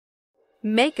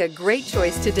Make a great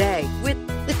choice today with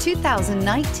the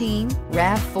 2019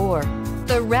 RAV4.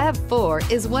 The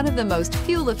RAV4 is one of the most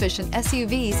fuel-efficient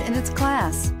SUVs in its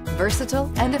class.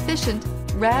 Versatile and efficient,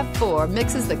 RAV4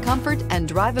 mixes the comfort and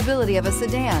drivability of a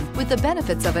sedan with the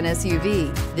benefits of an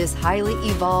SUV. This highly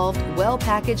evolved,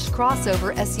 well-packaged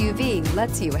crossover SUV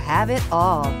lets you have it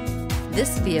all.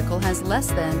 This vehicle has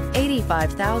less than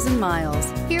 85,000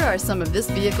 miles. Here are some of this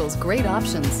vehicle's great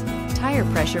options: tire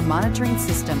pressure monitoring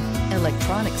system,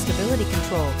 electronic stability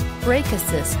control, brake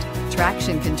assist,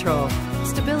 traction control,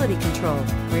 stability control,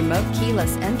 remote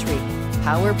keyless entry,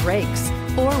 power brakes,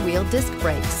 four-wheel disc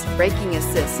brakes, braking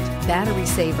assist, battery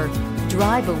saver.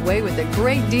 Drive away with a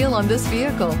great deal on this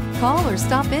vehicle. Call or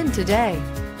stop in today.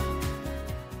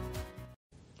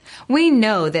 We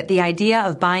know that the idea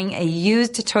of buying a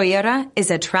used Toyota is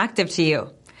attractive to you.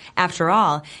 After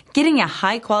all, getting a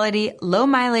high-quality,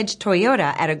 low-mileage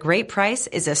Toyota at a great price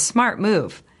is a smart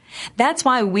move. That's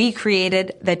why we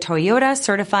created the Toyota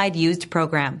Certified Used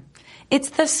Program.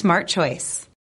 It's the smart choice.